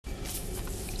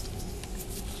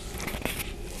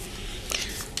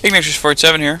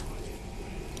Ignatius47 here,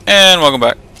 and welcome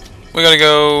back. We gotta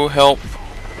go help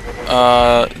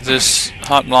this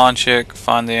hot blonde chick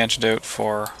find the antidote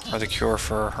for, or the cure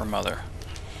for her mother.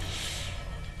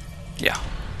 Yeah.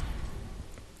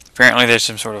 Apparently there's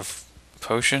some sort of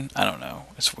potion. I don't know.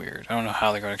 It's weird. I don't know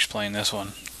how they're going to explain this one.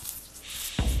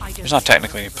 There's not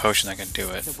technically any potion that can do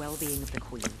it.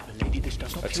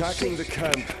 Attacking the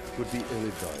camp would be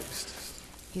ill-advised.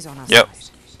 He's on our Yep. side.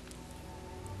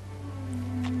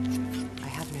 I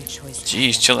have no choice.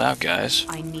 Jeez, chill out, guys.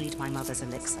 I need my mother's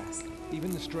elixir.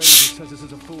 Even the stranger says this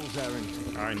is a fool's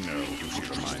errand. I know who she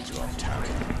reminds you of, Tara.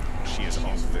 She is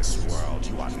of this world.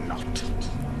 You are not.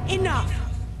 Enough!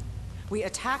 We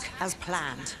attack as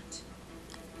planned.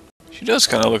 She does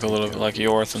kind of look a little bit like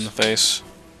Yorth in the face.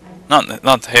 Not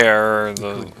the hair or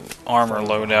the armor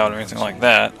loadout or anything like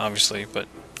that, obviously, but...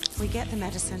 We get the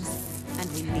medicine,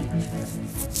 and we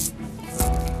leave.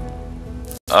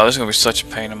 Oh, this is going to be such a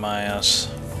pain in my ass.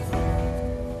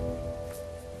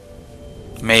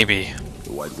 Maybe.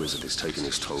 The White Wizard is taking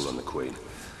his toll on the Queen.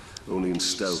 Only in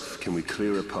stealth can we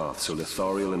clear a path so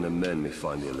Lithariel and her men may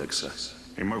find the elixir.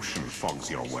 Emotion fogs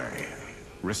your way.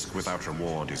 Risk without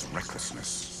reward is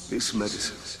recklessness. This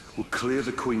medicine will clear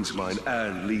the Queen's mind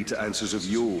and lead to answers of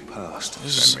your past.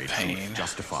 This is Then a may pain. truth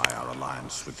justify our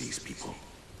alliance with these people.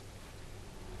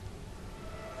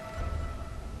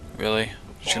 Really?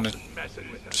 Just gonna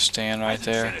stand right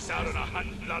there?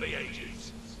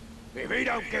 If he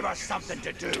don't give us something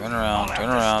to do, Turn around, I'll turn have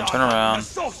to around, start turn hunting around. the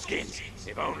softskins,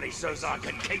 if only so's I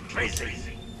can keep busy.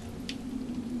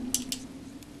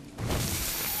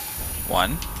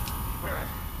 One.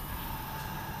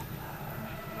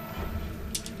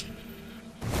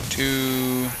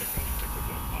 Two.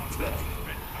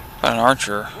 Got an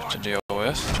archer to deal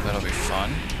with. That'll be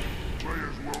fun.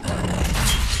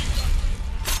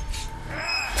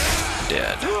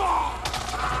 Dead.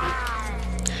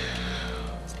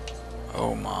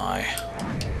 Oh my.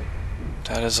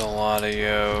 That is a lot of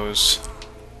yos.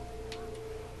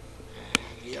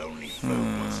 The only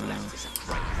food what's left is a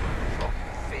crate full of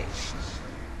rotten fish.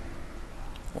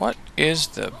 What is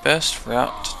the best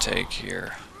route to take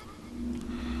here?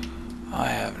 I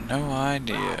have no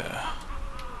idea.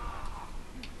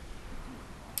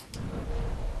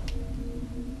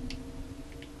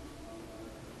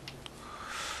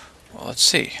 Well, let's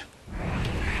see.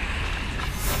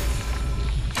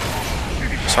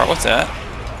 Start with that.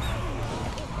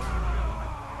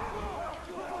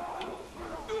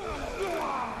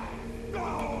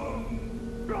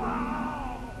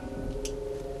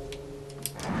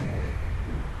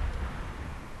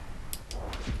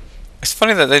 It's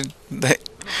funny that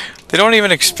they don't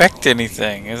even expect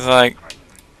anything. It's like,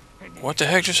 what the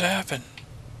heck just happened?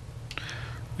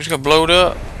 We just got blowed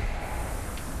up.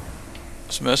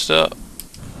 It's messed up.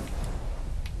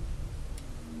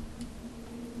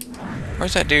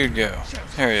 Where's that dude go?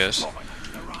 There he is.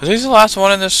 Is he the last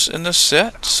one in this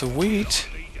set? Sweet.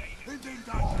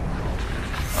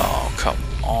 Oh, come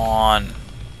on.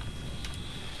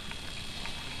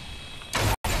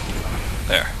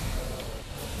 There.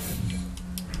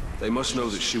 They must know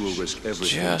that she will risk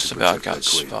everything Just to about protect got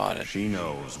their Queen. spotted. She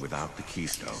knows without the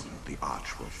keystone, the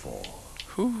arch will fall.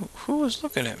 Who was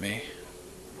looking at me?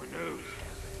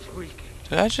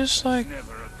 Did I just like...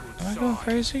 Am I going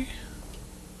crazy?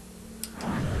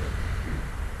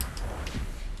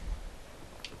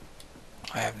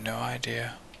 I have no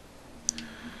idea.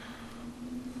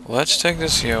 Let's take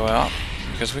this yo out,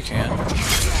 because we can.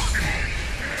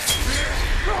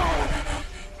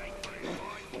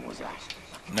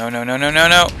 No, no, no, no, no,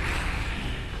 no!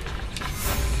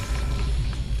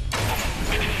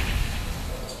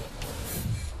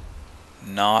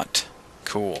 Not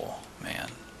cool, man.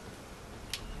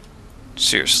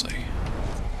 Seriously.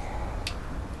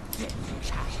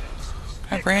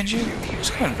 Can I brand you? Let's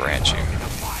go and brand you.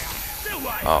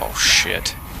 Oh,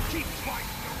 shit.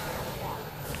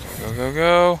 Go, go, go,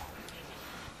 go.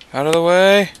 Out of the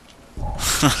way.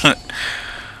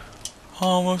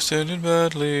 Almost ended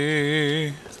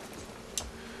badly.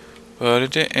 But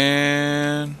it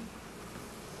didn't.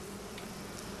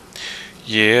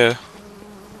 Yeah.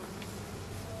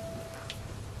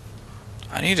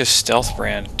 I need to stealth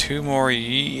brand 2 more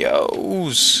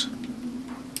yos.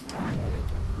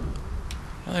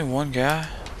 Only one guy?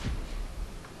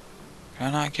 Can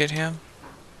I not get him?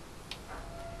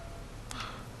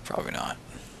 Probably not.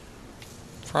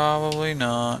 Probably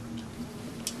not.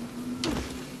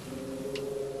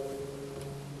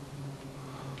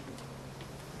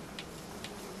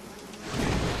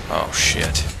 Oh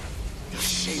shit.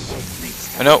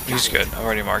 Oh, nope, he's good. I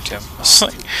already marked him. I was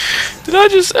like, did I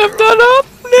just F that up?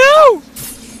 No!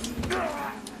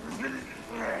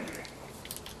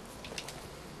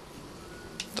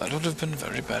 That would have been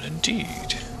very bad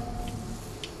indeed.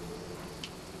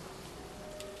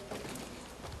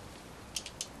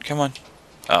 Come on.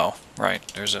 Oh, right.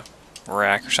 There's a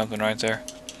rack or something right there.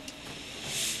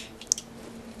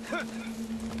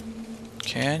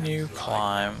 Can you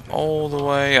climb all the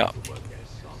way up?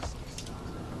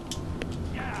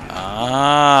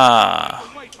 Ah.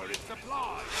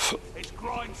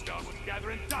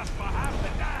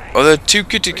 Oh, there are 2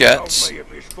 kitty cats.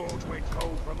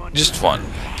 Just one.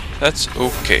 That's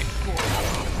okay.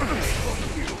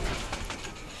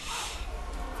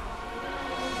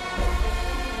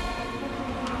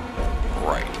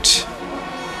 Right.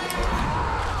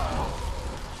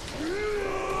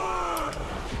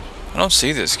 I don't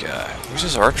see this guy. Where's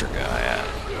this archer guy at?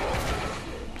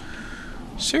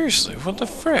 Seriously, what the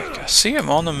frick? I see him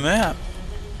on the map.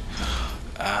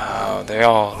 Oh, they're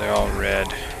all red.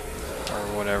 Or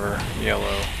whatever.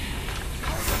 Yellow.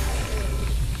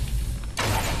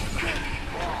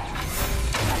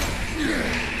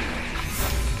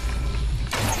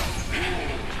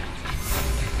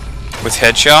 With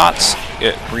headshots,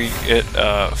 it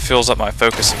fills up my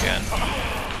focus again.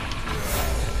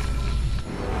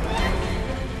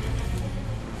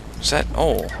 Is that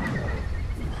oh?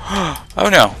 Oh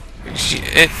no!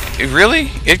 It really?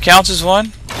 It counts as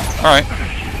one? All right.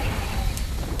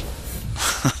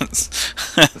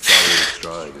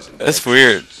 That's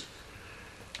weird.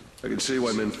 I can see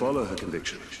why men follow her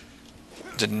conviction.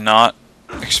 Did not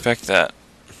expect that.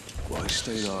 Why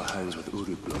stain our hands with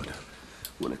Uruk blood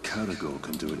when a Caragor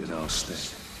can do it in our stead?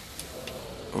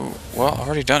 Ooh, well, I've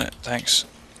already done it. Thanks.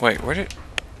 Wait, where did...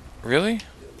 Really?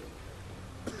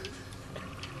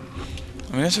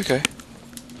 I mean, it's okay.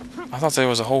 I thought there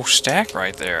was a whole stack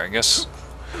right there. I guess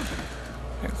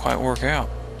it didn't quite work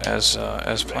out as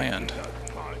planned.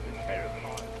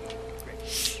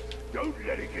 Don't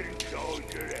let it get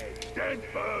inside your head. Stand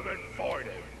firm and fight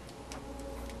it.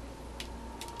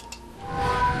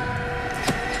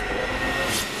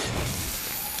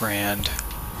 Brand.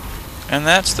 And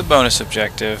that's the bonus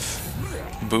objective.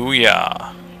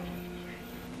 Booyah.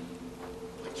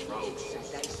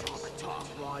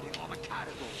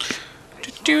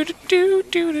 I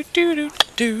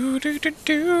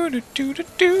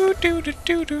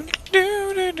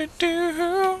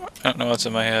don't know what's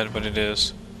in my head, but it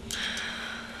is.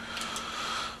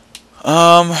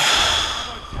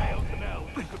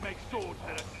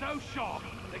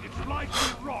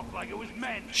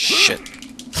 Shit.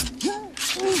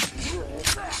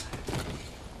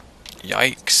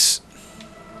 Yikes.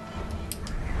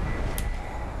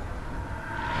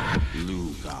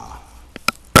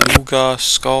 Luga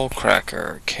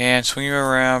Skullcracker. Can swing you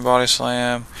around, body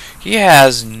slam. He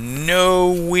has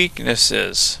no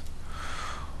weaknesses.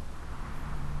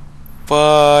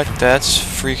 But that's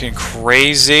freaking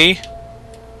crazy.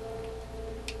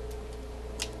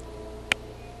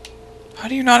 How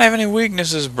do you not have any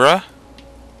weaknesses, bruh?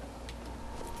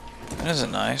 That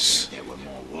isn't nice. There were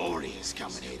more warriors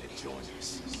coming here to join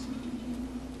us.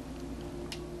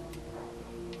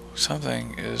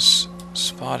 Something is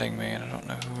spotting me and I don't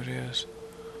know who it is.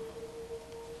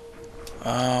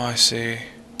 Oh, I see.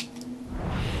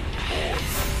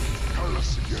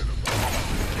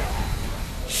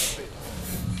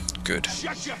 Good.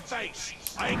 Shut your face.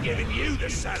 I ain't giving you the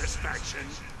satisfaction.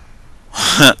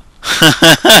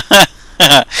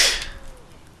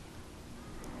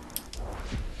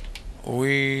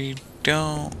 We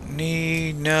don't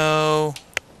need no...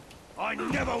 I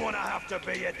never want to have to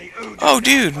be at the Ood. Oh,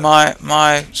 dude,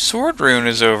 my sword rune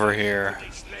is over here.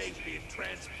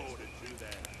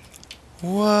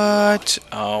 What?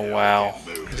 Oh, wow.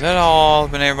 Is that all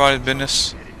been everybody's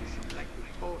business?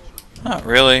 Not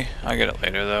really. I'll get it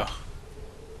later, though.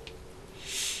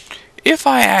 If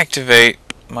I activate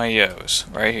my Yos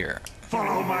right here,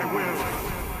 Follow my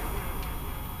will.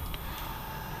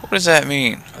 what does that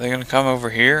mean? Are they going to come over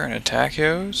here and attack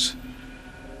Yos?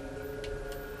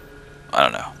 I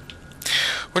don't know.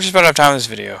 We're just about out of time in this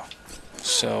video.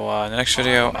 So, in the next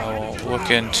video, I will look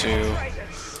into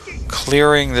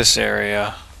clearing this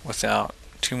area without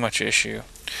too much issue.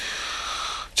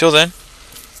 Till then,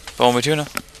 follow me, Tuna.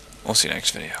 We'll see you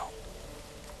next video.